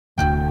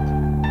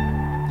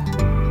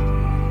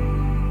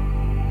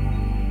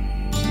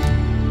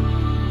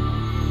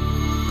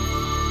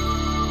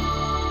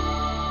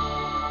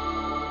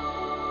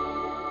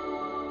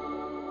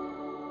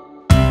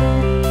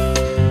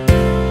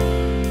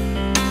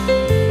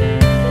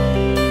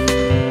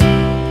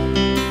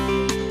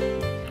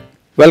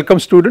Welcome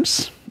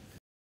students.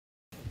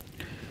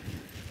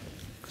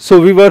 So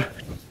we were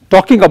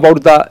talking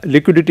about the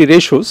liquidity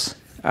ratios,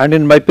 and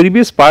in my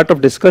previous part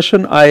of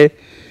discussion I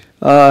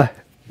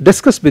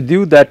discussed with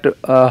you that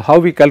how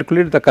we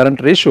calculate the current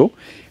ratio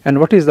and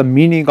what is the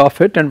meaning of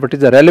it and what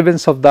is the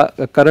relevance of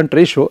the current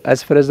ratio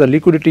as far as the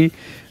liquidity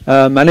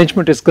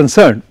management is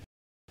concerned.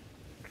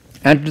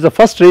 And it is the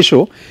first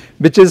ratio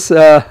which is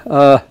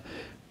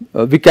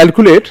we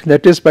calculate,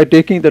 that is by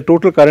taking the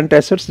total current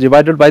assets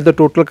divided by the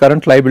total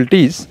current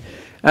liabilities,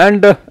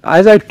 and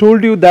as I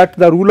told you that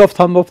the rule of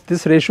thumb of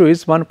this ratio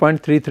is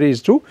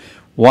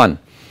 1.33:1.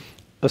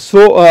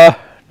 So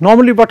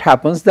normally what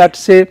happens that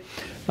say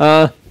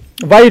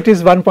why it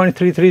is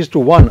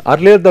 1.33:1,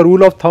 earlier the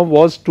rule of thumb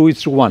was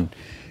 2:1,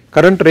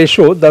 current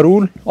ratio the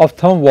rule of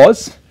thumb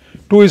was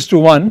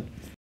 2:1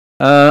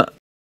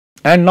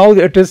 and now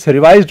it is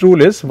revised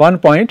rule is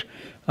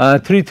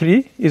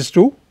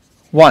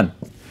 1.33:1.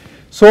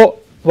 So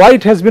why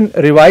it has been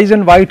revised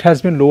and why it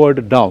has been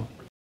lowered down?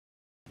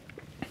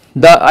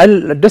 I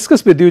will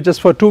discuss with you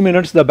just for 2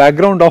 minutes the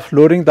background of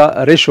lowering the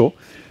ratio.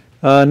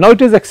 Now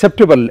it is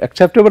acceptable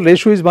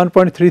ratio is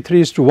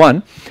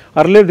 1.33:1,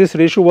 earlier this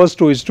ratio was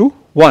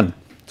 2:1.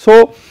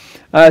 So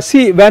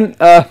see, when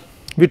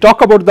we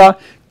talk about the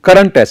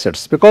current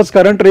assets, because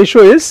current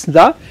ratio is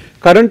the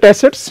current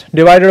assets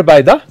divided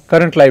by the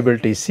current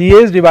liability,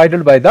 CA is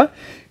divided by the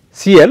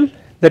CL,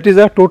 that is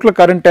the total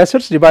current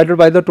assets divided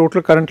by the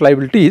total current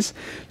liabilities.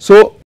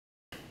 So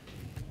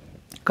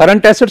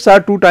current assets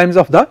are 2 times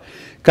of the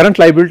current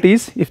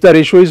liabilities if the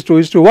ratio is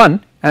 2:1,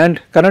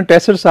 and current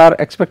assets are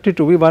expected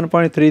to be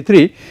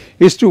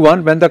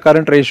 1.33:1 when the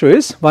current ratio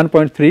is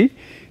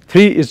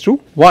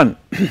 1.33:1.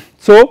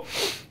 So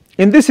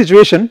in this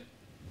situation,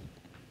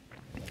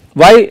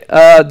 why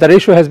the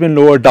ratio has been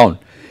lowered down?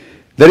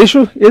 The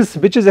ratio is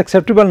which is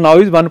acceptable now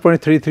is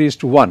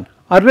 1.33:1.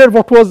 Earlier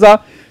what was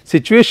the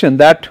situation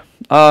that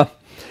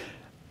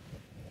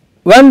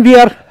when we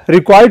are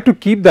required to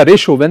keep the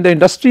ratio, when the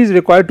industry is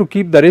required to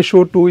keep the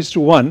ratio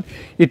 2:1,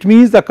 it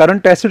means the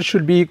current assets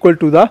should be equal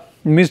to the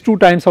 2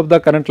 times of the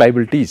current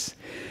liabilities.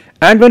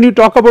 And when you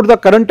talk about the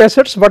current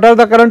assets, what are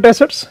the current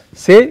assets?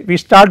 Say we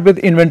start with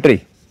inventory.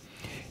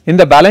 In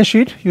the balance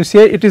sheet you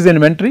say it is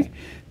inventory,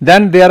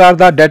 then there are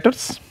the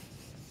debtors,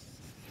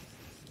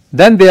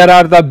 then there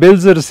are the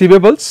bills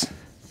receivables,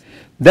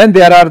 then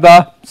there are the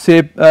say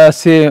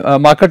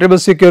marketable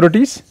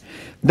securities,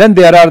 then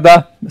there are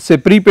the say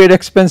prepaid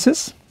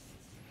expenses,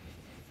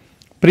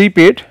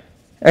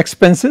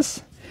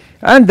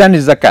 and then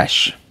is the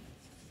cash.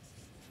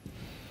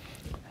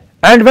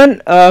 And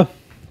when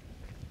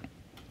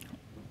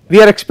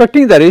we are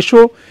expecting the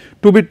ratio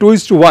to be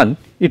 2:1,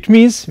 it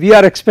means we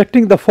are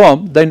expecting the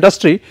firm, the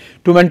industry,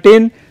 to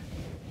maintain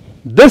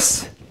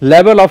this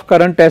level of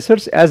current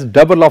assets as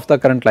double of the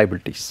current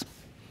liabilities.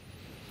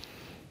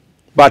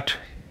 But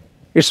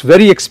it is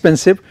very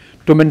expensive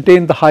to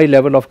maintain the high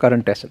level of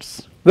current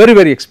assets,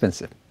 very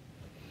expensive,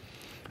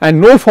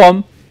 and no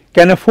firm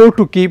can afford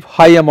to keep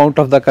high amount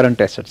of the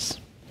current assets.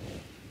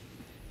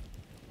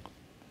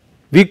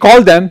 We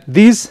call them,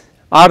 these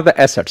are the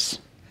assets,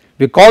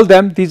 we call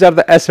them these are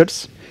the assets.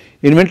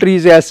 Inventory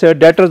is asset,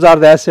 debtors are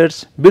the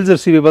assets, bills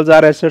receivables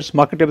are assets,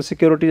 marketable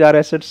securities are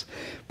assets,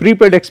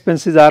 prepaid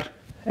expenses are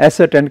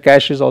asset, and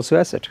cash is also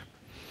asset.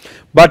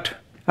 But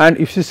and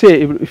if you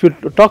say, if you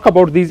talk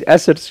about these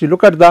assets, you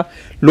look at the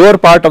lower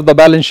part of the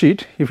balance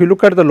sheet. If you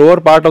look at the lower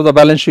part of the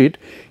balance sheet,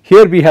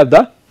 here we have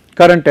the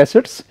current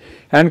assets,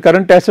 and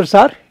current assets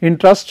are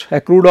interest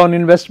accrued on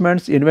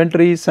investments,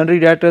 inventory, sundry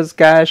debtors,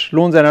 cash,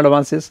 loans and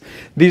advances.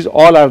 These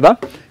all are the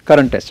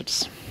current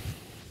assets.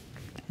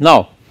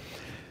 Now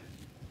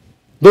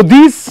though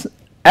these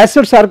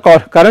assets are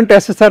called, current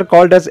assets are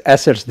called as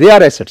assets, they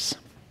are assets,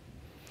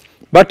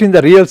 but in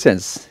the real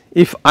sense,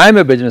 if I am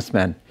a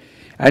businessman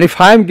and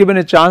if I am given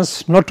a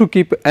chance not to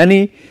keep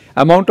any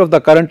amount of the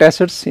current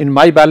assets in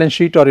my balance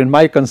sheet or in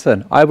my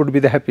concern, I would be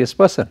the happiest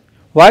person.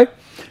 Why?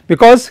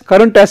 Because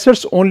current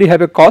assets only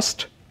have a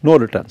cost, no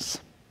returns.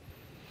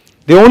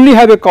 They only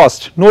have a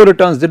cost, no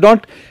returns. They do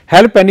not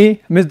help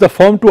the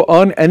firm to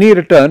earn any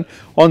return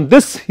on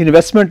this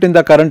investment in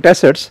the current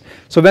assets.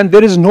 So when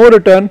there is no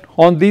return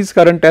on these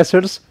current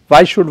assets,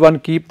 why should one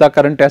keep the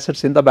current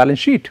assets in the balance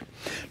sheet?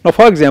 Now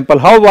for example,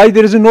 why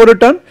there is no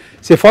return?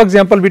 Say for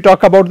example, we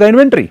talk about the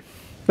inventory.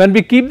 When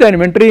we keep the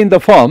inventory in the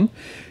firm,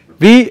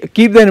 we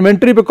keep the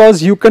inventory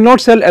because you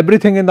cannot sell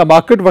everything in the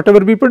market whatever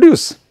we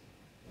produce.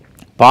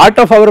 Part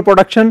of our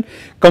production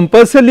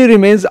compulsorily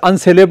remains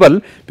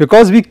unsellable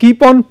because we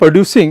keep on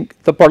producing.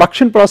 The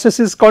production process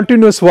is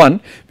continuous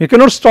one. We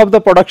cannot stop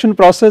the production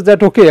process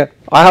that okay,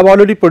 I have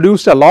already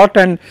produced a lot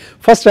and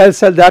first I will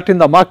sell that in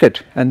the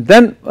market and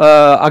then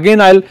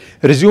again I will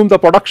resume the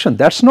production.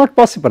 That is not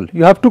possible.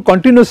 You have to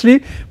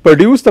continuously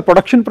produce, the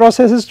production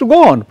process is to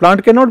go on,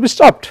 plant cannot be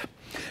stopped,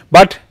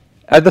 but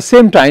at the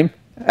same time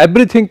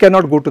everything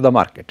cannot go to the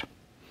market.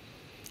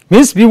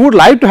 Means we would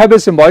like to have a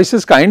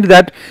symbiosis kind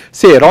that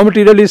say raw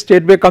material is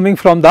straightway coming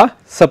from the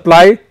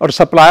supply or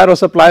supplier or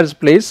supplier's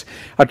place,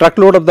 a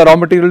truckload of the raw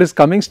material is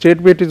coming,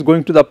 straightway it is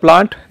going to the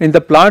plant. In the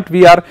plant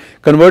we are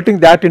converting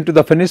that into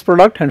the finished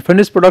product, and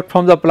finished product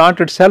from the plant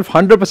itself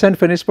 100%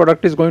 finished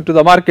product is going to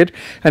the market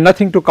and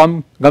nothing to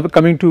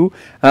coming to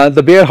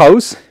the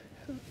warehouse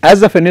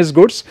as the finished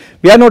goods.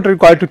 We are not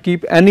required to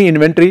keep any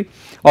inventory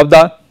of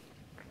the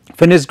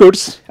finished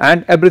goods,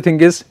 and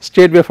everything is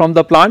straightway from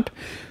the plant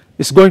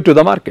is going to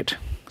the market.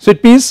 So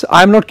it means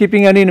I am not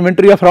keeping any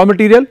inventory of raw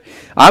material,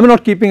 I am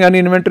not keeping any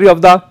inventory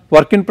of the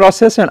work in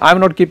process, and I am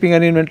not keeping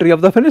any inventory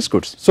of the finished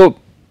goods. So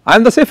I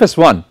am the safest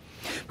one,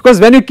 because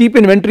when you keep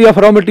inventory of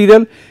raw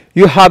material,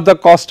 you have the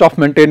cost of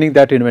maintaining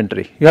that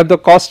inventory, you have the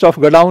cost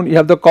of godown, you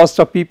have the cost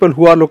of people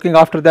who are looking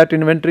after that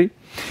inventory,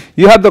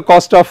 you have the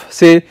cost of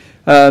say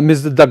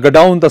the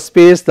godown, the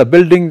space, the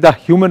building, the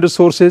human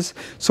resources.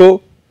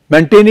 So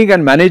maintaining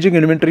and managing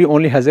inventory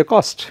only has a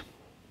cost.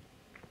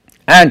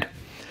 And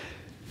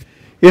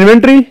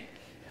inventory,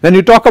 when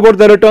you talk about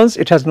the returns,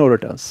 it has no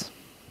returns,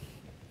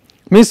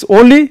 means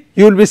only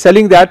you will be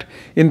selling that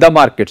in the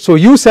market. So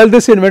you sell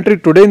this inventory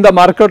today in the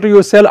market, or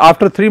you sell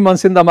after 3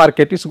 months in the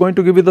market, it is going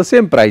to give you the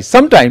same price.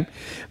 Sometime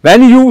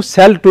when you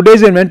sell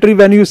today's inventory,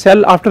 when you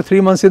sell after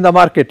 3 months in the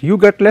market, you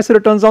get less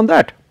returns on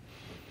that,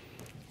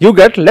 you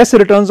get less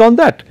returns on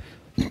that.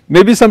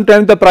 Maybe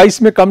sometime the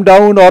price may come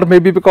down, or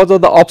maybe because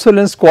of the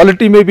obsolescence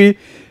quality may be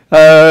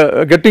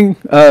getting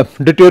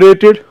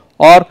deteriorated,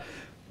 or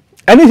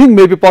anything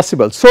may be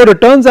possible. So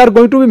returns are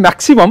going to be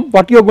maximum,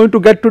 what you are going to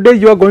get today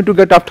you are going to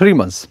get after 3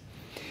 months,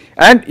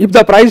 and if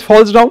the price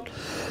falls down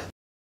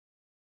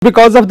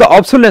because of the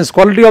obsolescence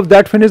quality of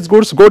that finished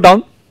goods go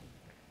down,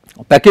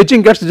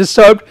 packaging gets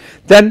disturbed,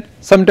 then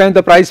sometime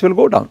the price will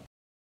go down.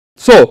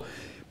 So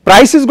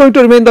price is going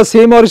to remain the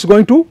same or is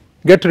going to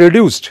get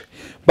reduced,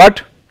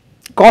 but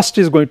cost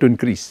is going to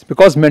increase,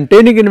 because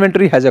maintaining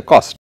inventory has a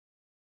cost.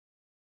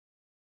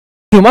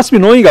 You must be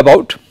knowing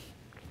about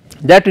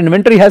that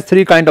inventory has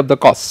 3 kind of the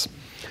costs.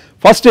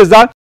 First is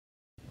the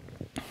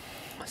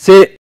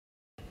say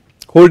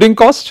holding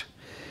cost,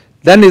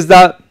 then is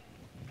the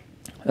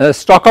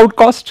stock out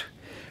cost,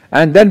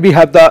 and then we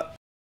have the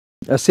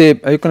say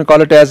you can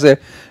call it as a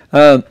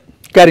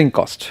carrying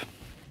cost,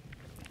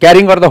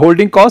 carrying or the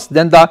holding cost,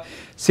 then the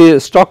say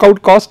stock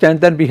out cost,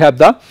 and then we have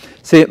the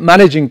say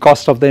managing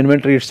cost of the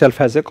inventory itself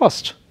has a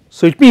cost.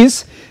 So it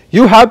means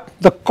you have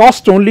the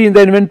cost only in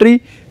the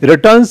inventory,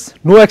 returns,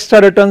 no extra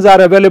returns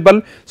are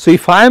available. So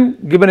if I am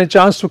given a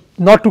chance to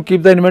not to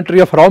keep the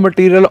inventory of raw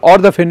material or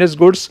the finished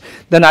goods,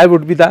 then I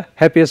would be the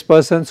happiest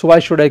person. So why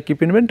should I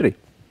keep inventory?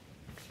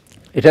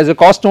 It has a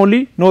cost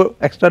only, no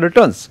extra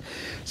returns.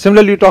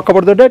 Similarly, you talk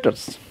about the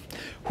debtors.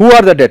 Who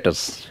are the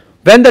debtors?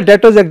 When the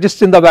debtors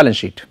exist in the balance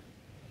sheet.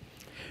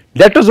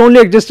 Debtors only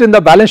exist in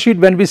the balance sheet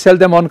when we sell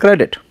them on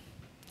credit.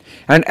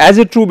 And as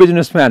a true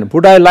businessman,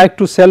 would I like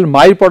to sell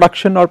my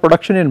production or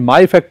production in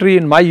my factory,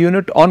 in my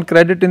unit on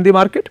credit in the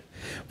market?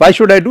 Why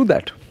should I do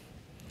that?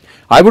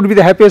 I would be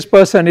the happiest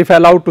person if I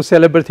allowed to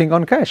sell everything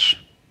on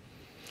cash,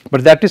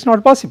 but that is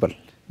not possible,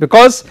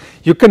 because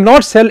you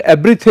cannot sell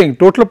everything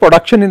total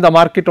production in the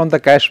market on the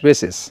cash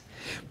basis.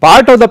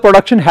 Part of the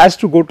production has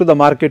to go to the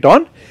market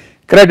on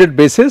credit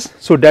basis,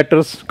 so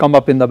debtors come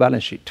up in the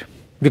balance sheet.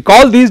 We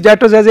call these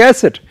debtors as an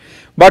asset,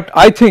 but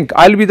I think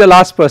I will be the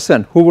last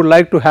person who would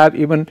like to have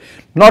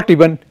not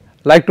even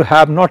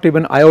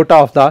iota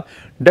of the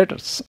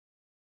debtors.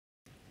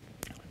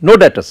 No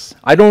debtors,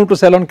 I do not want to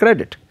sell on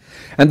credit.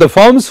 And the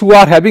firms who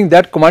are having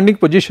that commanding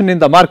position in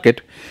the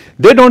market,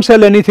 they do not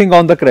sell anything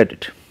on the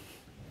credit.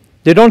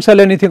 They do not sell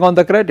anything on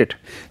the credit,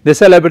 they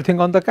sell everything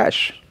on the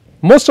cash.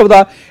 Most of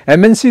the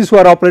MNCs who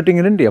are operating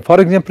in India, for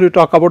example, you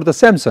talk about the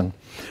Samsung.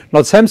 Now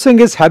Samsung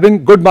is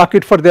having good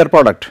market for their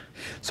product.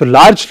 So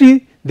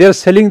largely they are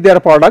selling their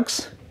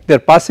products, they are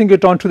passing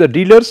it on to the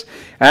dealers,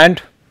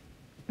 and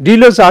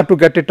dealers are to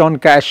get it on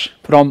cash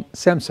from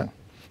Samsung.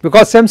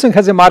 Because Samsung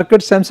has a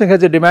market, Samsung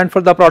has a demand for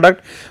the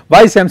product,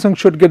 why Samsung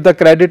should give the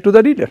credit to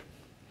the dealer?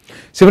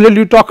 Similarly,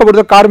 you talk about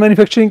the car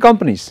manufacturing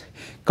companies.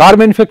 Car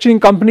manufacturing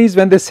companies,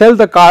 when they sell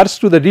the cars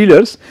to the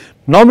dealers,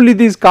 normally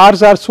these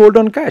cars are sold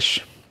on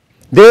cash.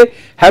 They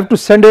have to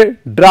send a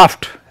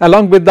draft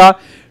along with the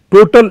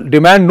total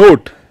demand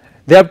note.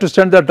 They have to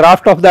send the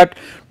draft of that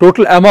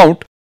total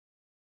amount,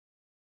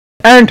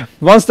 and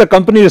once the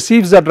company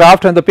receives the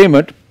draft and the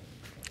payment,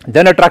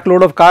 then a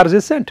truckload of cars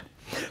is sent.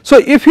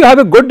 So if you have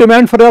a good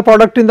demand for your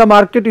product in the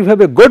market, if you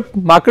have a good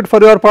market for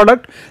your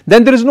product,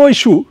 then there is no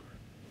issue.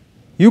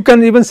 You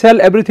can even sell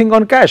everything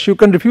on cash, you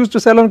can refuse to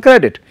sell on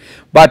credit.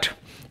 But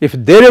if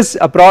there is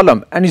a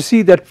problem, and you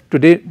see that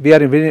today we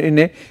are in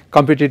a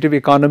competitive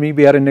economy,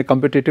 we are in a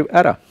competitive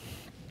era,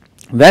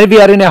 where we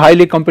are in a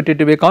highly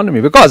competitive economy,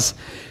 because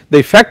the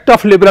effect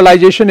of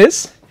liberalization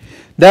is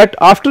that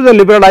after the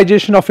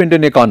liberalization of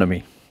Indian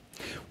economy,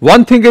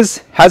 one thing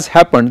has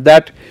happened,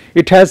 that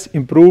it has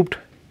improved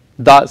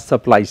the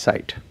supply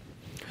side.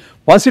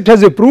 Once it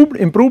has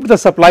improved the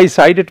supply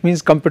side, it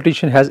means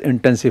competition has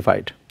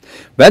intensified.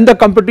 When the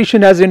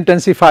competition has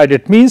intensified,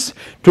 it means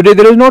today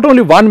there is not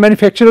only one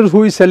manufacturer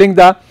who is selling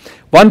the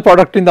one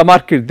product in the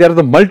market, there are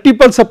the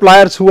multiple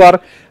suppliers who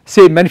are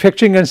say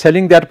manufacturing and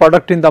selling their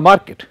product in the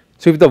market.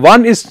 So, if the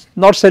one is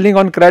not selling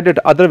on credit,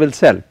 other will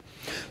sell.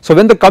 So,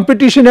 when the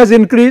competition has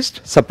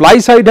increased, supply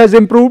side has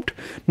improved,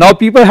 now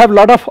people have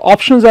lot of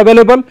options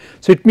available.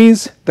 So, it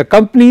means the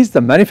companies,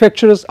 the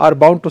manufacturers are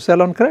bound to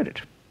sell on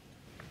credit.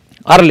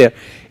 Earlier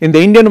in the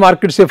Indian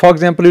market, say for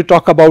example, you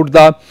talk about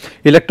the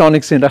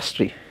electronics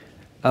industry.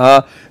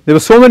 There were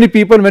so many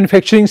people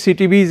manufacturing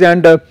CTVs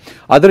and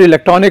other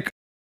electronic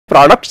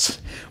products,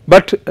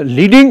 but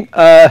leading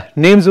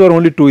names were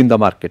only two in the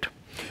market.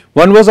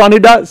 One was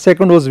Onida,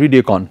 second was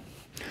Videocon.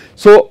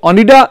 So,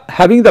 Onida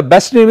having the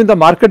best name in the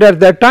market at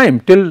that time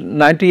till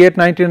 98,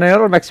 99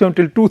 or maximum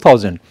till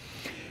 2000.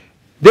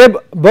 They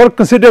were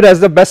considered as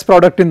the best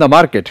product in the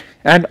market,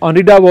 and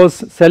Onida was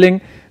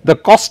selling the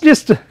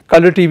costliest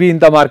color TV in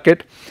the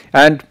market,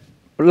 and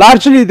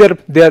largely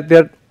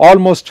their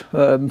almost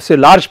say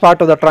large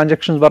part of the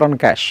transactions were on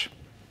cash,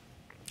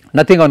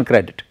 nothing on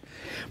credit.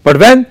 But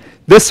when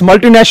this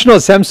multinational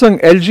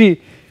Samsung, LG,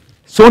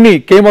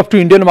 Sony came up to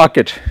Indian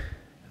market,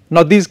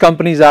 now these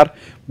companies are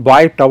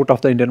wiped out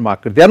of the Indian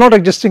market. They are not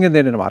existing in the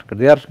Indian market.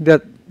 They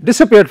are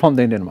disappeared from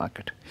the Indian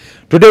market.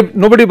 Today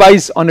nobody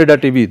buys Onida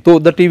TV, though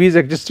the TV is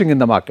existing in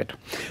the market.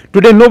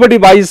 Today nobody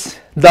buys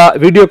the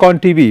Videocon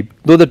TV,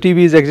 though the TV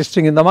is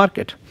existing in the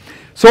market.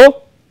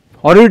 So,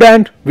 Onida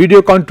and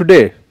Videocon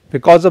today,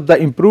 because of the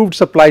improved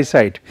supply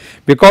side,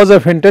 because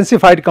of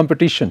intensified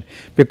competition,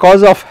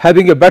 because of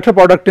having a better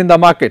product in the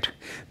market,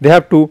 they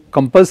have to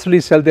compulsorily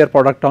sell their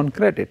product on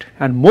credit,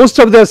 and most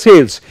of their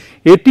sales,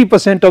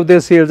 80% of their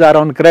sales are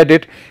on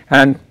credit,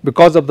 and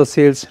because of the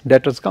sales,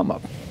 debtors come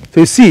up. So,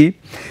 you see,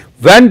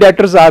 when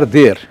debtors are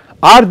there,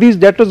 are these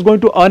debtors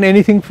going to earn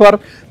anything for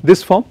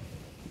this firm?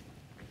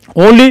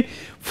 Only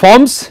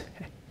funds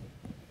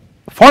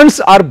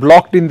are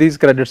blocked in these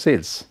credit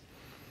sales,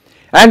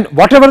 and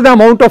whatever the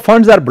amount of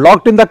funds are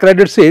blocked in the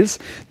credit sales,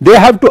 they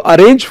have to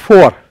arrange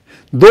for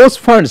those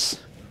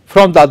funds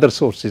from the other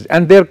sources,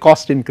 and their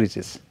cost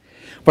increases.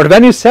 But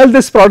when you sell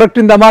this product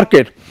in the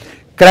market,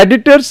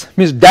 creditors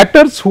means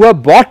debtors who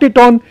have bought it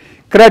on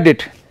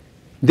credit,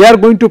 they are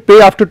going to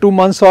pay after 2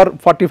 months or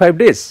 45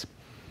 days.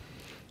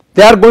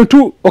 They are going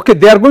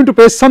to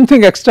pay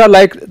something extra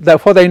like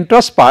for the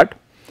interest part,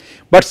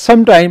 but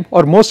sometime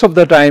or most of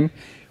the time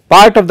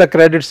part of the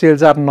credit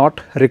sales are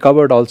not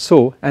recovered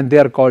also, and they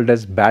are called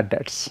as bad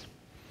debts.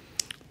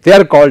 They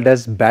are called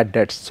as bad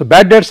debts. So,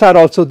 bad debts are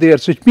also there,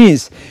 which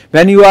means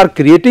when you are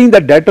creating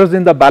the debtors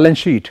in the balance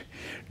sheet,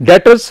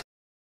 debtors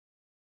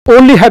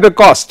only have a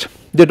cost,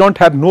 they do not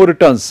have no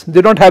returns,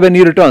 they do not have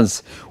any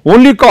returns,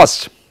 only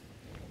cost.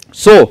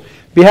 So,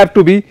 we have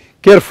to be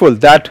careful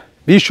that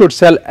we should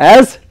sell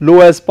as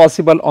low as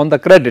possible on the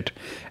credit,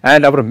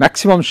 and our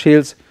maximum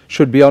sales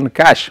should be on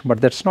cash,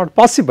 but that is not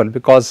possible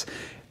because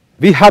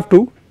we have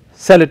to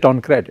sell it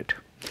on credit.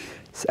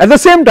 At the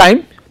same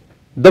time,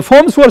 the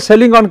firms who are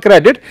selling on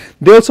credit,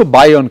 they also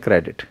buy on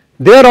credit,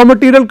 their raw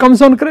material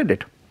comes on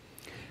credit.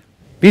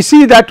 We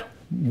see that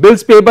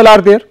bills payable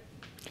are there.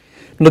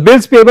 The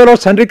bills payable or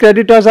sundry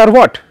creditors are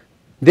what?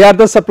 They are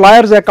the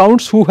suppliers'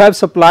 accounts who have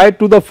supplied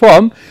to the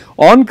firm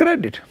on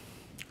credit.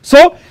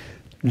 So,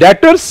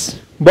 debtors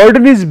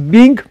burden is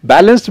being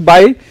balanced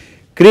by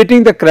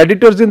creating the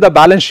creditors in the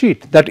balance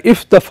sheet, that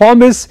if the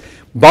firm is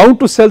bound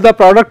to sell the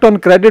product on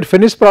credit,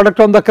 finished product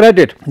on the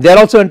credit, they are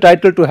also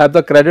entitled to have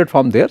the credit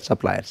from their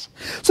suppliers.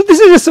 So, this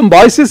is a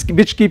symbiosis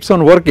which keeps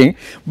on working,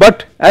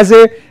 but as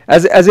a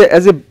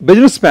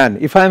businessman,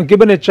 if I am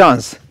given a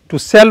chance to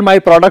sell my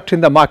product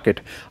in the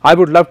market, I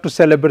would love to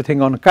sell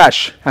everything on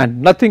cash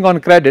and nothing on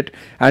credit,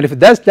 and if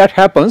that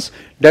happens,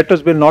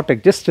 debtors will not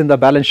exist in the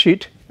balance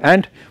sheet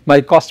and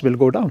my cost will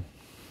go down.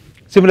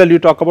 Similarly, you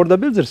talk about the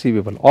bills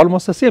receivable,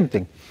 almost the same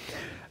thing.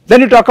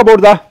 Then you talk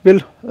about the,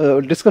 we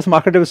will discuss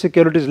marketable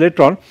securities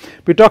later on,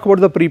 we talk about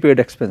the prepaid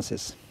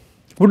expenses.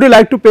 Would you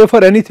like to pay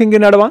for anything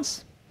in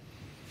advance?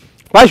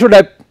 Why should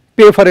I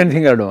pay for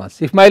anything in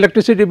advance? If my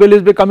electricity bill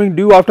is becoming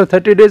due after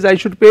 30 days, I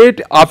should pay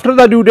it after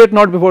the due date,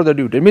 not before the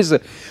due date, means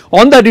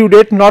on the due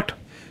date, not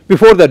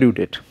before the due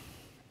date.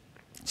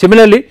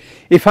 Similarly,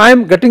 if I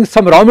am getting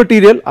some raw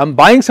material, I am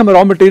buying some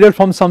raw material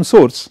from some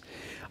source,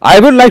 I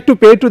would like to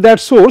pay to that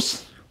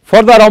source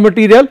for the raw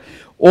material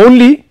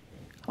only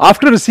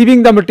after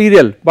receiving the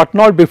material, but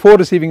not before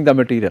receiving the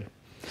material.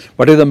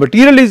 But if the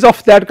material is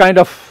of that kind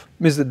of,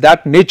 means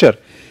that nature,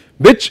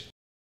 which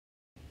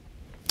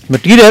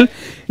material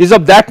is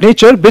of that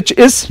nature which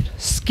is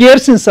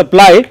scarce in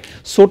supply,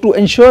 so to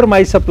ensure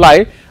my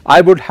supply, I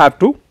would have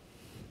to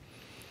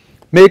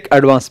make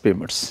advance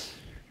payments.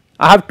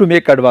 I have to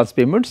make advance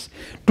payments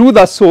to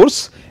the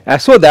source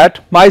so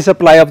that my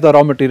supply of the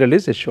raw material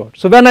is assured.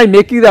 So, when I am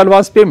making the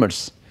advance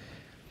payments,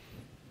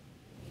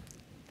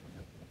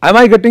 am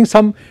I getting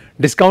some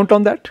discount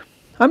on that?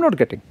 I am not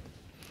getting.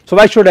 So,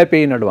 why should I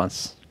pay in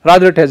advance?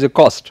 Rather it has a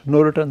cost,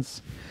 no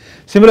returns.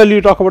 Similarly,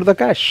 you talk about the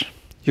cash.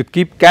 You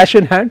keep cash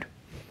in hand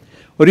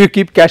or you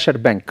keep cash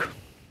at bank.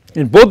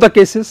 In both the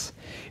cases,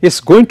 it is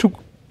going to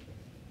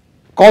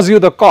cause you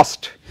the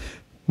cost,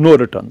 no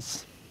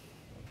returns.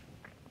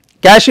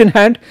 Cash in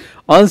hand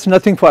earns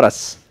nothing for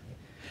us,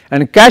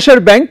 and cash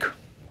at bank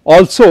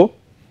also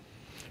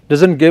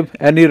does not give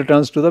any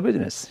returns to the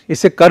business. It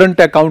is a current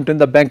account in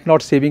the bank,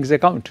 not savings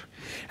account,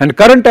 and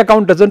current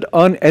account does not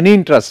earn any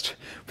interest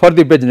for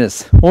the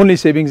business, only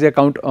savings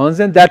account earns,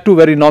 and that too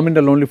very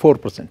nominal, only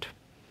 4%.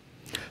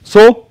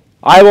 So,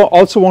 I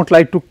also won't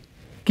like to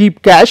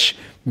keep cash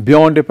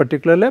beyond a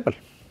particular level.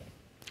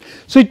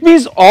 So, it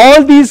means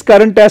all these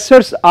current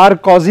assets are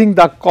causing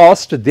the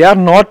cost, they are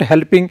not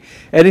helping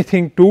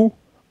anything to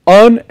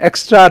earn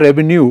extra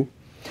revenue.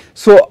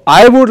 So,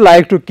 I would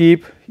like to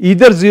keep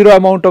either 0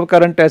 amount of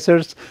current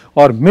assets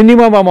or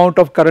minimum amount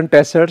of current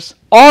assets,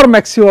 or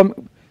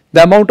maximum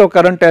the amount of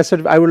current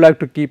asset I would like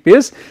to keep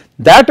is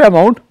that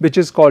amount which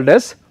is called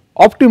as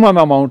optimum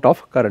amount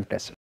of current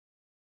assets.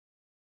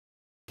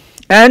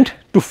 And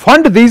to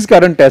fund these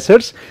current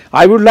assets,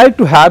 I would like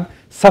to have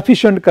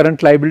sufficient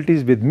current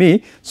liabilities with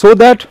me, so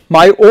that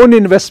my own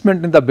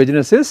investment in the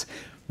business is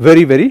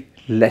very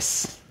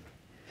less.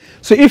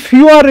 So, if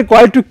you are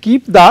required to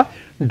keep the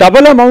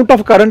double amount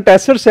of current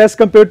assets as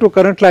compared to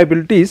current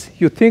liabilities,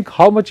 you think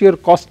how much your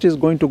cost is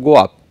going to go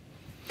up.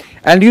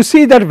 And you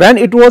see that when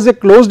it was a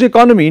closed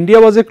economy, India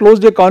was a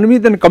closed economy,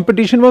 then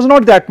competition was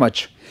not that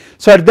much.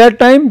 So, at that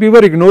time we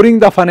were ignoring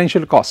the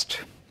financial cost.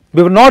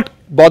 We were not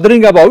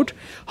bothering about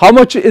how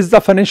much is the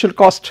financial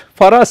cost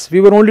for us. We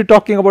were only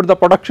talking about the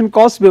production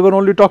cost, we were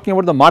only talking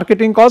about the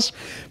marketing cost,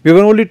 we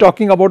were only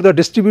talking about the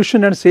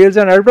distribution and sales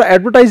and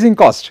advertising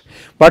cost.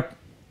 But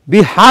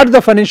we had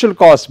the financial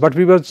cost, but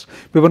we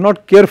were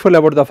not careful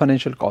about the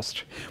financial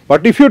cost.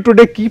 But if you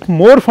today keep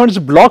more funds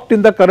blocked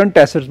in the current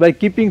assets by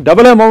keeping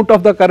double amount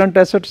of the current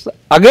assets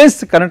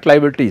against the current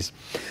liabilities,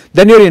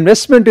 then your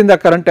investment in the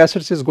current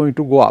assets is going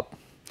to go up,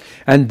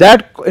 and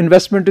that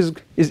investment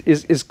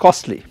is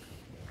costly.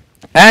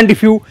 And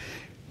if you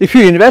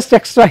invest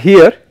extra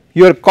here,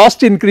 your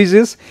cost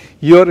increases,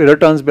 your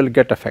returns will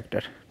get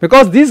affected,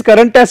 because these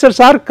current assets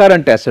are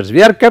current assets.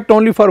 We are kept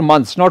only for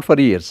months, not for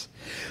years.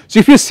 So,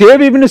 if you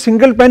save even a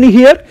single penny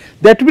here,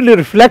 that will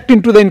reflect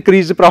into the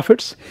increased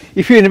profits.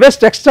 If you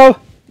invest extra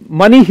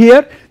money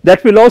here,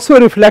 that will also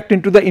reflect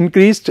into the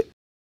increased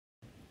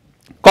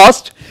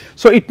cost.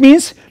 So, it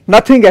means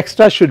nothing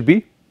extra should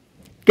be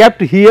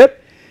kept here,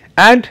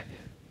 and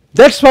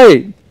that is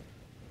why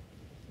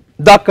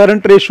the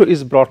current ratio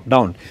is brought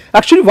down.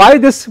 Actually, why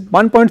this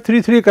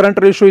 1.33 current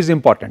ratio is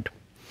important?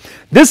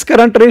 This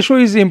current ratio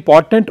is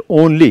important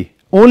only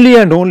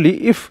and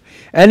only if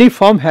any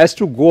firm has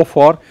to go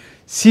for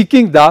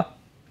seeking the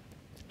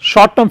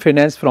short term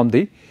finance from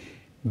the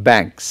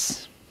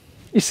banks.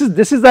 This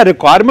is the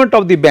requirement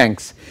of the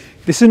banks,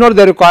 this is not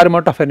the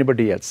requirement of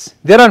anybody else.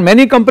 There are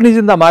many companies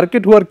in the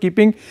market who are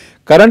keeping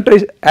current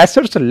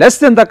assets less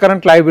than the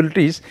current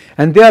liabilities,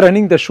 and they are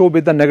running the show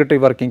with the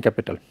negative working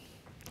capital.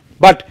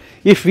 But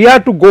if we are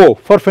to go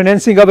for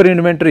financing our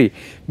inventory,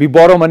 we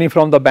borrow money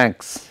from the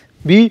banks.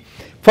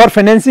 For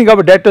financing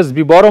our debtors,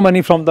 we borrow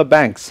money from the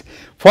banks.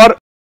 For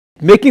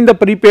making the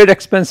prepaid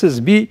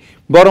expenses, we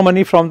borrow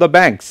money from the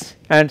banks,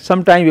 and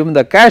sometimes even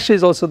the cash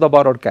is also the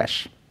borrowed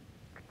cash.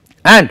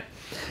 And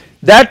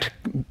that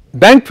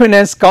bank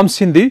finance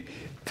comes in the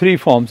 3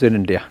 forms in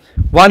India.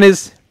 One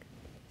is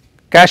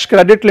cash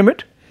credit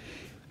limit,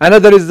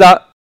 another is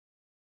the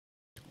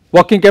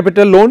working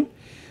capital loan,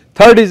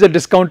 third is the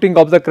discounting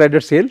of the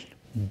credit sale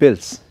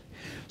bills.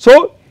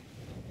 So,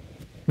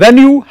 when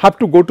you have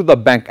to go to the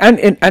bank,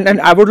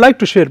 and I would like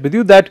to share with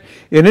you that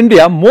in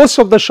India, most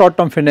of the short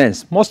term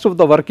finance, most of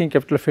the working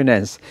capital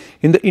finance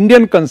in the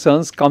Indian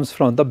concerns comes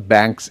from the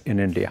banks in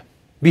India.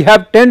 We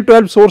have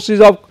 10-12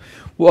 sources of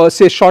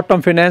say short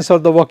term finance or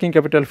the working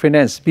capital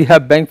finance. We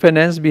have bank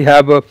finance, we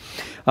have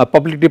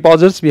public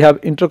deposits, we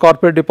have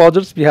intercorporate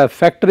deposits, we have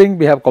factoring,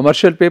 we have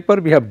commercial paper,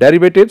 we have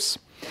derivatives,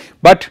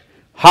 but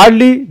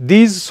hardly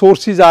these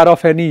sources are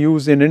of any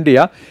use in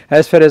India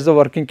as far as the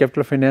working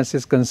capital finance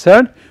is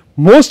concerned.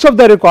 Most of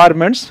the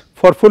requirements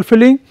for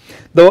fulfilling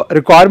the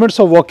requirements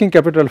of working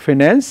capital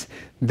finance,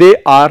 they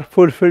are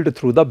fulfilled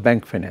through the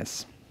bank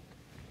finance.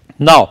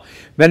 Now,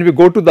 when we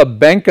go to the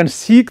bank and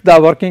seek the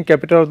working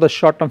capital or the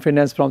short term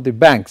finance from the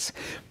banks,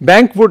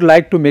 bank would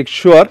like to make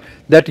sure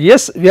that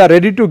yes, we are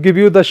ready to give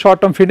you the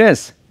short term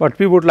finance, but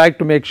we would like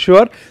to make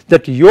sure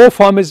that your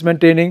firm is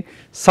maintaining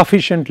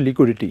sufficient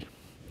liquidity,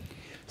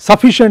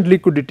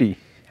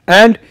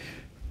 and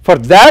for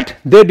that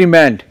they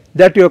demand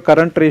that your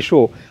current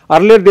ratio,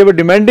 earlier they were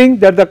demanding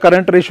that the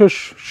current ratio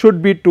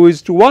should be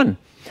 2:1.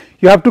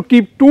 You have to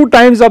keep 2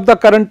 times of the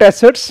current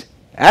assets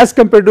as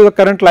compared to the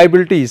current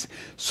liabilities,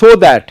 so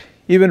that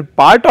even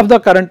part of the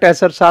current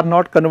assets are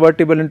not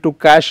convertible into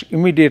cash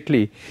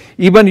immediately.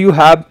 Even you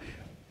have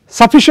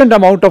sufficient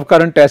amount of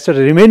current assets,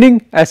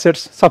 remaining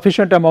assets,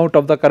 sufficient amount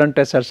of the current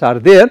assets are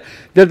there,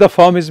 that the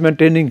firm is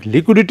maintaining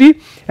liquidity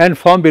and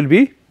firm will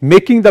be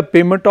making the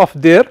payment of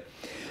their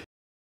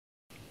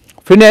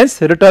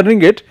finance,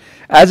 returning it,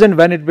 as and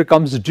when it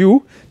becomes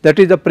due, that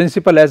is the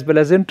principal as well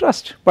as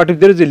interest. But if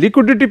there is a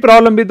liquidity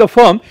problem with the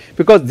firm,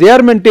 because they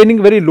are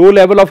maintaining very low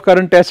level of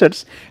current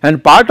assets,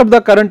 and part of the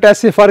current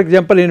asset, for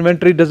example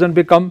inventory, does not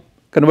become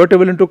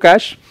convertible into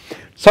cash,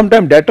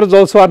 sometimes debtors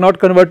also are not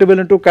convertible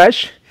into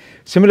cash.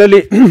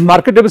 Similarly,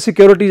 marketable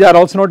securities are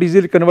also not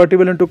easily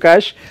convertible into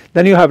cash,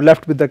 then you have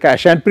left with the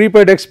cash, and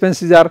prepaid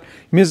expenses are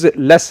means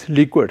less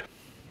liquid.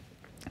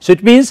 So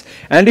it means,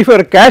 and if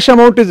your cash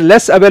amount is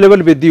less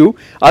available with you,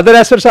 other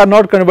assets are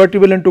not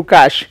convertible into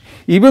cash,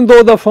 even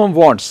though the firm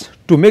wants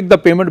to make the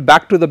payment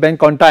back to the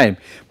bank on time,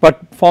 but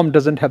firm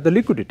does not have the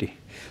liquidity.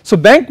 So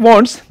bank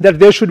wants that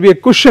there should be a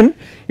cushion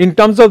in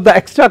terms of the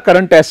extra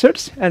current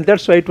assets, and that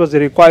is why it was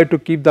required to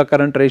keep the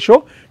current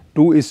ratio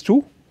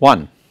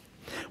 2:1.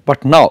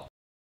 But now,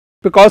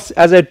 because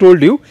as I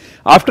told you,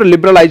 after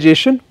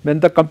liberalization,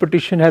 when the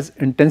competition has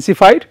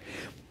intensified,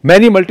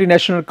 many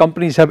multinational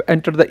companies have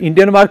entered the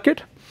Indian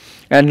market,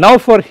 and now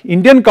for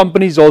Indian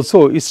companies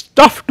also it is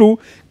tough to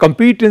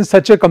compete in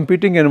such a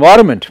competing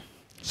environment.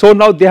 So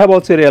now they have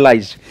also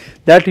realized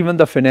that even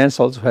the finance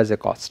also has a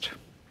cost,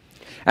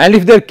 and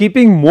if they are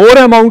keeping more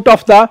amount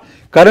of the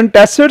current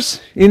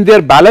assets in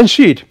their balance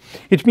sheet,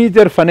 it means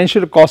their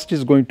financial cost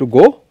is going to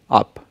go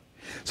up.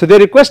 So they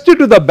requested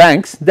to the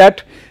banks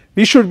that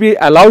we should be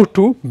allowed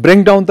to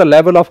bring down the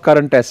level of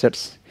current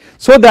assets,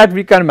 so that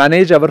we can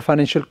manage our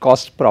financial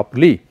cost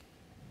properly.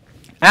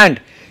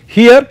 And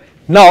here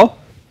now,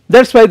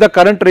 that is why the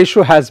current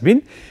ratio has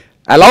been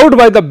allowed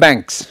by the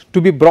banks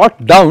to be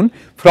brought down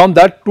from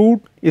that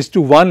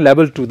 2:1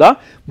 level to the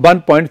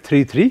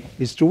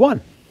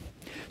 1.33:1.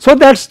 So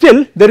that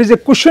still there is a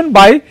cushion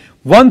by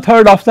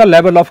 1/3 of the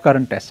level of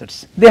current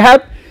assets. They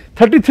have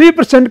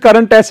 33%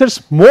 current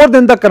assets more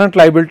than the current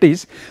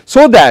liabilities,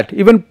 so that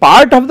even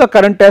part of the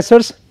current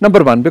assets,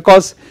 number one,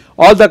 because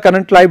all the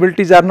current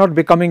liabilities are not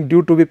becoming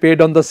due to be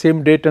paid on the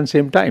same date and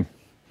same time.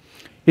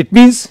 It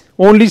means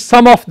only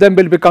some of them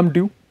will become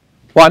due,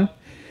 one.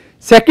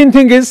 Second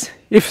thing is,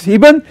 if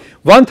even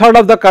 1/3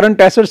 of the current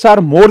assets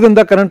are more than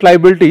the current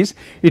liabilities,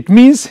 it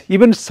means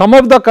even some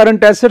of the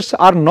current assets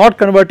are not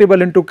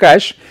convertible into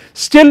cash,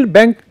 still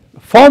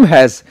firm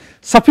has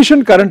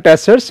sufficient current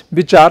assets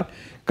which are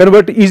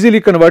easily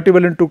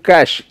convertible into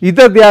cash,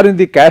 either they are in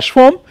the cash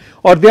form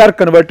or they are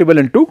convertible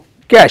into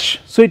cash.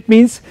 So it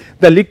means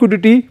the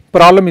liquidity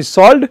problem is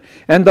solved,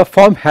 and the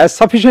firm has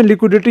sufficient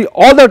liquidity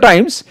all the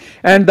times,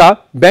 and the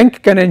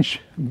bank can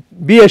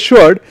be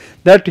assured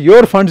that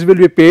your funds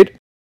will be paid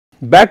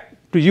back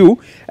to you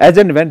as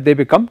and when they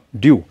become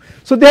due.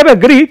 So they have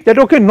agreed that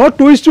okay, not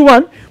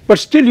 2:1, but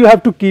still you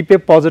have to keep a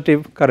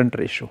positive current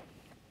ratio,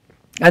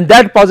 and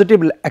that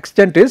positive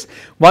extent is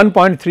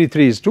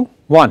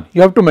 1.33:1.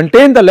 You have to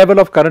maintain the level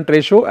of current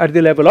ratio at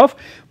the level of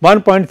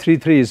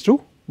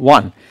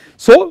 1.33:1.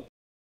 So,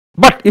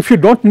 but if you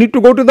do not need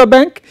to go to the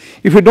bank,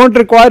 if you do not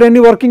require any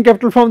working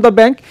capital from the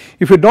bank,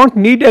 if you do not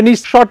need any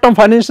short term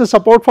financial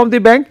support from the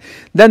bank,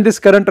 then this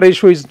current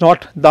ratio is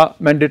not the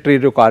mandatory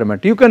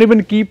requirement. You can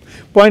even keep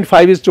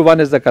 0.5:1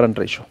 as the current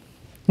ratio,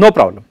 no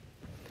problem.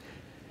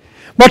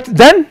 But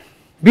then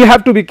we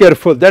have to be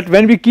careful that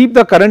when we keep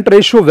the current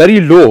ratio very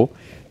low,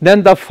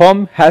 then the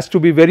firm has to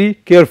be very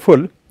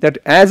careful that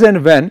as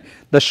and when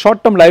the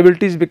short term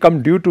liabilities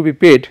become due to be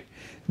paid,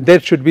 there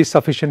should be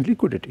sufficient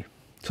liquidity.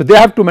 So they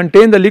have to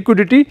maintain the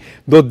liquidity,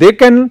 though they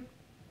can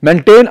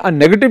maintain a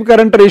negative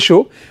current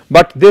ratio,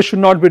 but they should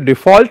not be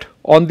default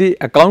on the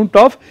account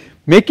of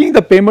making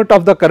the payment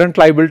of the current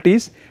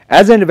liabilities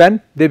as and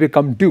when they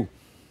become due.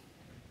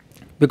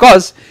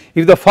 Because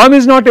if the firm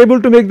is not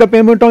able to make the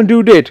payment on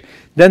due date,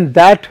 then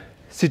that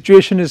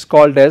situation is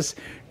called as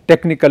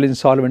technical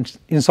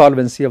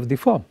insolvency of the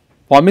firm.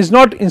 Firm is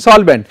not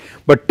insolvent,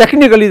 but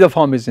technically the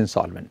firm is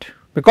insolvent,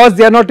 because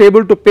they are not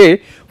able to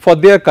pay for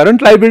their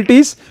current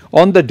liabilities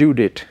on the due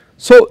date.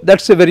 So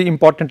that is a very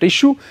important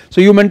issue.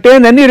 So you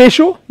maintain any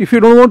ratio if you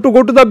do not want to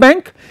go to the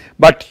bank,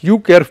 but you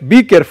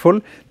be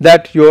careful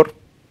that your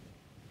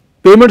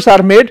payments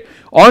are made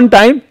on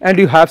time and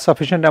you have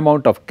sufficient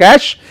amount of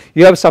cash,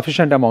 you have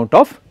sufficient amount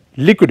of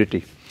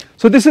liquidity.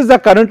 So this is the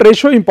current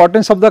ratio,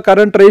 importance of the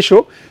current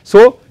ratio.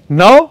 So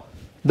now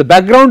the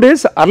background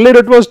is earlier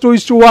it was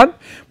 2:1,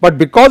 but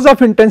because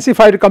of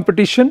intensified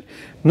competition,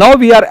 now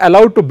we are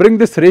allowed to bring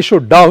this ratio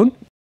down,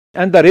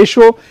 and the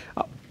ratio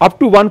up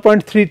to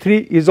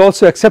 1.33 is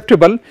also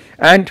acceptable,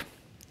 and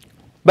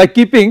by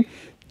keeping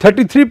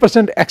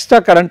 33%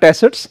 extra current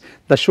assets,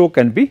 the show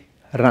can be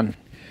run.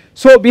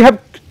 So we have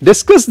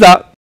discussed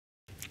the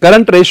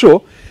current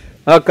ratio,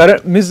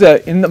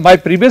 in my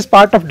previous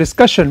part of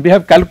discussion we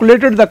have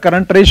calculated the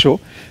current ratio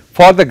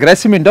for the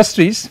Grasim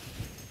Industries,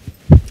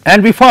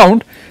 and we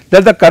found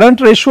that the current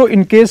ratio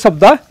in case of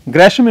the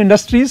Grasim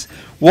Industries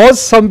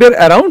was somewhere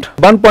around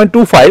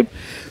 1.25.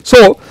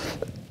 So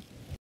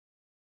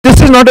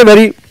this is not a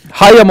very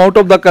high amount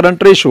of the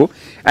current ratio,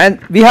 and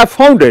we have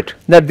found it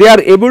that they are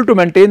able to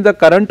maintain the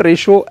current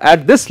ratio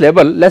at this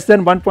level less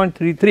than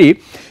 1.33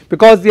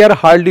 because they are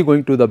hardly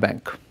going to the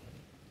bank.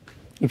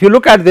 If you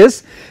look at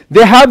this,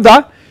 they have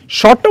the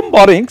short term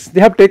borrowings,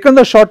 they have taken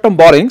the short term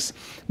borrowings,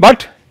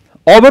 but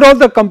overall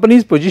the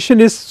company's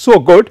position is so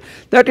good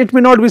that it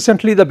may not be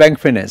simply the bank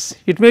finance,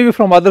 it may be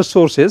from other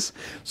sources.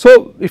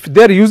 So, if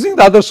they are using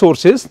the other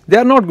sources, they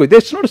are not good,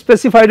 it is not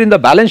specified in the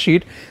balance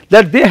sheet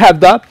that they have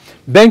the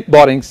bank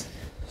borrowings.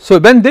 So,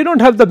 when they do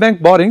not have the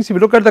bank borrowings, if you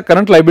look at the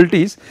current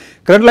liabilities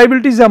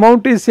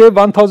amount is say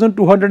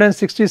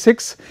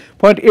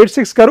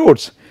 1266.86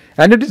 crores,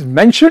 and it is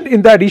mentioned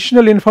in the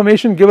additional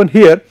information given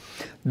here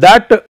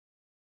that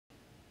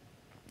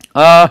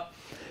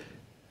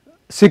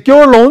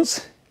secure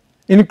loans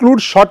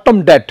include short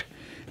term debt,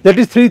 that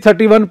is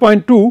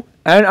 331.2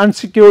 and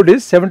unsecured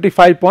is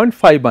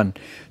 75.51.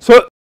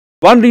 So,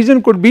 one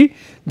reason could be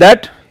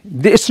that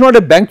it is not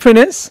a bank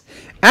finance,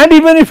 and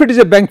even if it is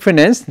a bank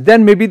finance,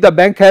 then maybe the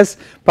bank has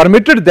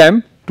permitted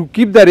them to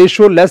keep the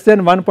ratio less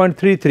than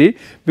 1.33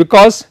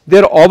 because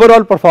their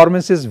overall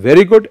performance is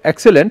very good,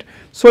 excellent.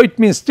 So, it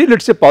means still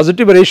it is a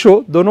positive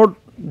ratio, though not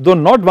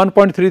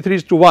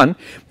 1.33 to 1,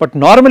 but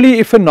normally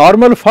if a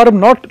normal firm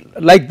not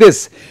like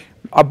this,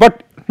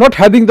 but not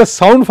having the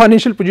sound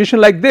financial position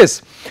like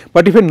this,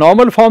 but if a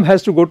normal firm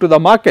has to go to the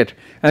market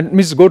and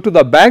means go to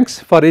the banks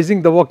for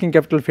raising the working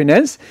capital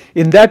finance,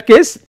 in that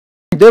case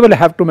they will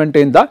have to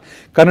maintain the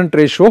current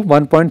ratio of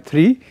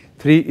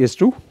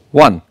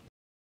 1.33:1.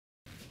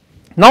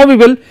 Now, we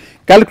will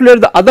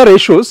calculate the other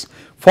ratios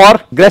for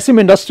Grasim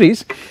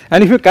Industries,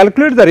 and if you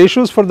calculate the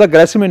ratios for the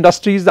Grasim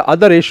Industries, the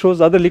other ratios,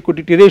 other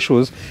liquidity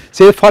ratios,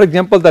 say for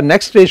example the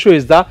next ratio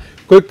is the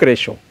quick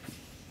ratio.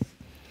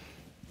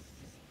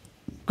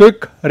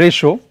 Quick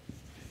ratio,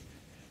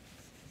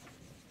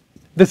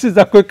 this is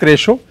the quick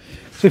ratio.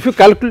 So, if you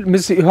calculate,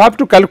 means you have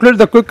to calculate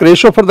the quick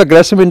ratio for the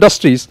Grasim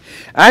Industries,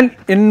 and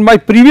in my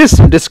previous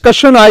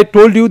discussion I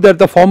told you that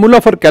the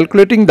formula for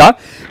calculating the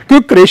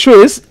quick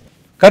ratio is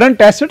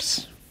current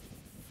assets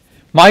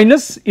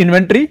minus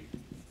inventory,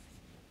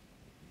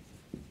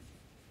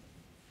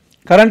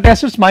 current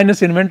assets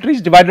minus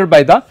inventories divided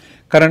by the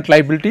current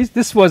liabilities.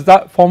 This was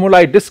the formula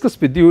I discussed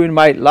with you in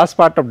my last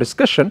part of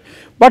discussion,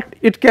 but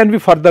it can be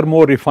further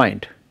more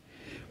refined.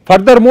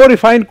 Further more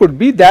refined could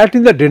be that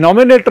in the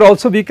denominator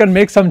also we can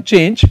make some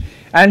change,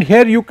 and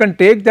here you can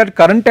take that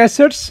current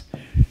assets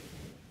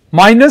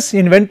minus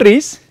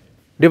inventories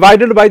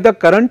divided by the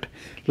current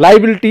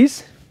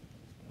liabilities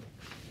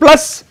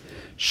plus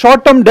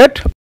short term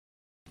debt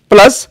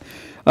plus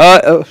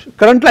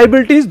current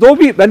liabilities, though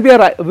we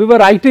were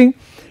writing,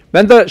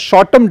 when the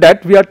short term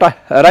debt we are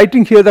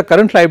writing here the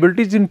current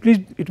liabilities,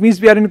 it means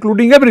we are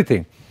including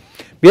everything,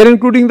 we are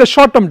including the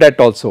short term debt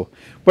also,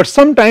 but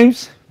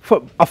sometimes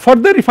a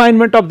further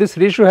refinement of this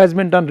ratio has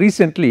been done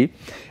recently,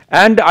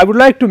 and I would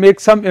like to make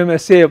some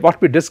say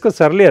what we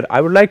discussed earlier.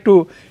 I would like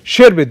to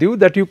share with you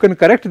that you can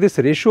correct this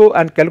ratio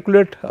and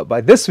calculate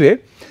by this way,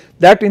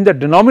 that in the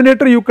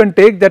denominator you can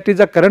take that is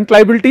the current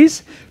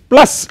liabilities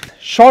plus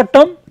short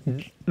term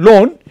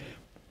loan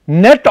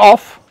net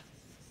of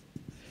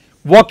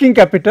working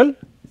capital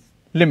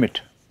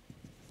limit,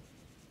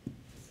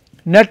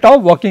 net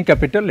of working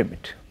capital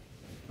limit.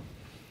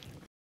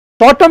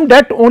 Short term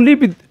debt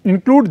only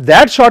include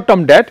that short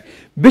term debt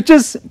which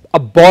is a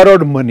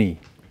borrowed money,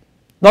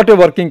 not a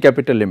working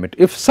capital limit.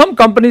 If some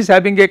company is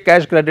having a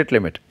cash credit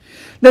limit,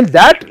 then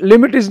that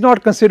limit is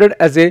not considered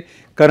as a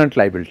current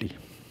liability,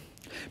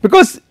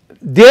 because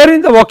there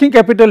in the working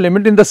capital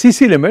limit, in the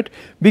CC limit,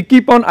 we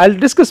keep on, I will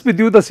discuss with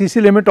you the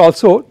CC limit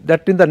also,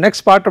 that in the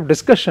next part of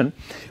discussion,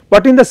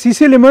 but in the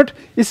CC limit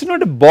it is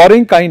not a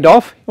borrowing kind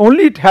of,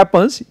 only it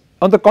happens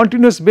on the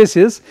continuous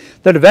basis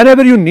that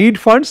whenever you need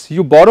funds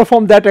you borrow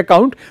from that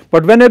account,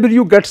 but whenever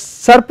you get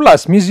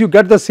surplus, means you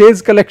get the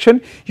sales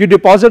collection, you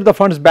deposit the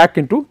funds back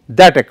into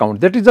that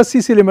account, that is the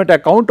CC limit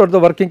account or the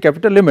working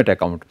capital limit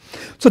account.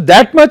 So,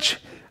 that much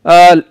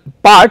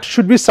part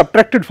should be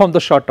subtracted from the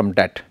short term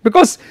debt,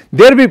 because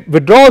there we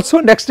withdraw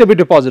also, next day we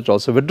deposit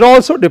also, withdraw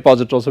also,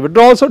 deposit also,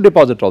 withdraw also,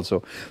 deposit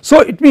also.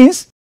 So, it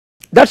means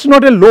that is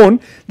not a loan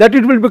that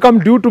it will become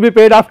due to be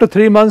paid after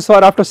 3 months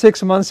or after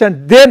 6 months,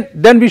 and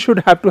then we should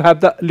have to have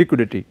the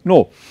liquidity.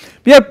 No,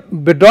 we are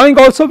withdrawing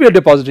also, we are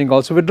depositing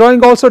also,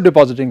 withdrawing also,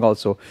 depositing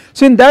also.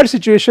 So, in that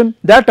situation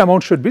that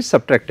amount should be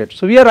subtracted.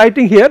 So, we are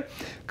writing here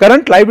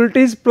current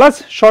liabilities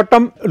plus short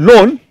term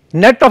loan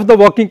net of the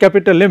working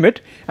capital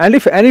limit, and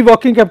if any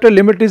working capital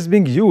limit is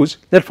being used,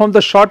 that from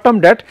the short term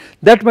debt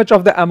that much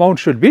of the amount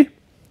should be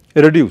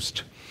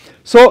reduced.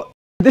 So,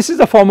 this is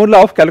the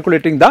formula of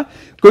calculating the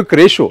quick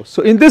ratio.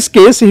 So, in this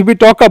case if we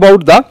talk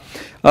about the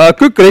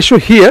quick ratio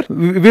here,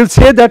 we will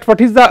say that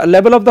what is the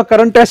level of the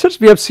current assets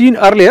we have seen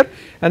earlier,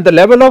 and the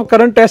level of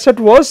current asset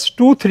was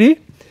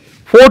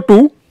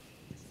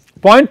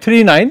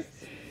 2342.39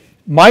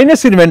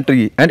 minus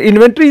inventory, and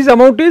inventory's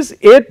amount is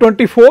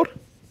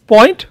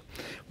 824.14.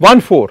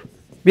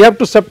 We have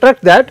to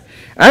subtract that,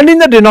 and in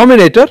the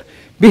denominator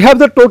we have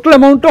the total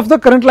amount of the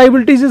current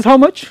liabilities is how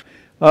much?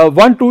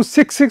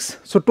 1266.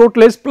 So,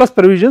 total is plus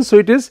provision. So,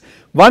 it is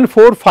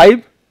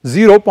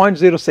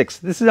 1450.06.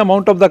 This is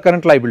amount of the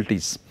current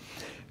liabilities,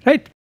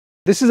 right.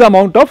 This is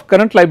amount of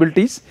current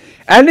liabilities,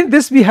 and in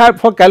this we have,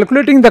 for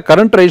calculating the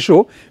current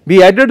ratio,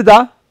 we added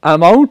the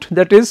amount,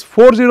 that is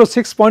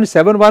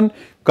 406.71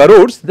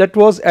 crores, that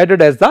was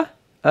added as the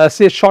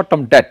say short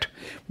term debt.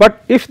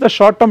 But if the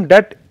short term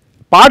debt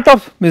part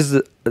of means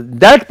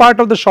that part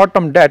of the short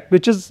term debt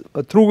which is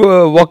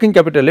through working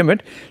capital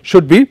limit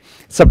should be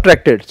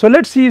subtracted. So,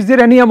 let us see, is there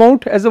any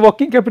amount as a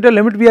working capital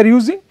limit we are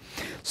using.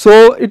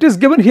 So, it is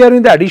given here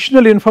in the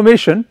additional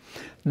information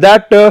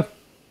that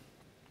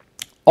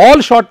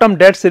all short term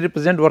debts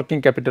represent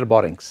working capital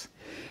borrowings.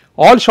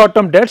 All short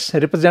term debts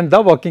represent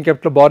the working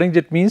capital borrowings.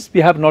 It means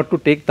we have not to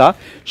take the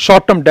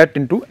short term debt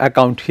into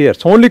account here.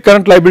 So, only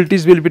current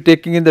liabilities will be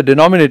taking in the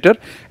denominator,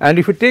 and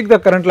if you take the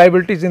current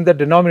liabilities in the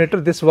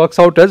denominator, this works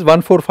out as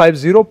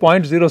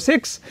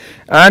 1450.06,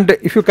 and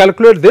if you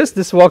calculate this,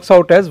 this works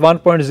out as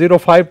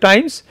 1.05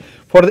 times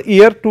for the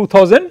year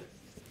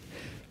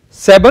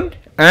 2007.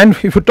 And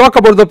if you talk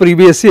about the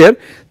previous year,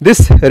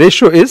 this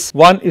ratio is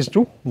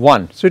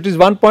 1:1. So, it is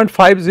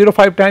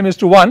 1.505 times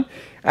to 1,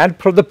 and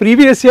for the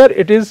previous year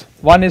it is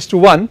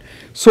 1:1.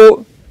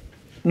 So,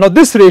 now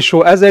this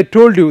ratio, as I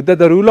told you, that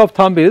the rule of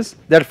thumb is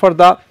that for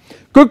the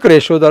quick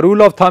ratio, the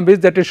rule of thumb is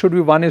that it should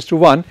be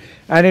 1:1,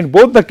 and in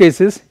both the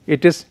cases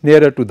it is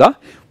nearer to the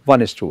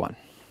 1:1.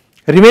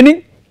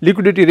 Remaining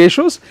liquidity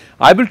ratios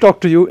I will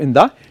talk to you in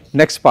the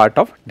next part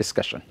of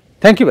discussion.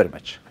 Thank you very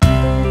much.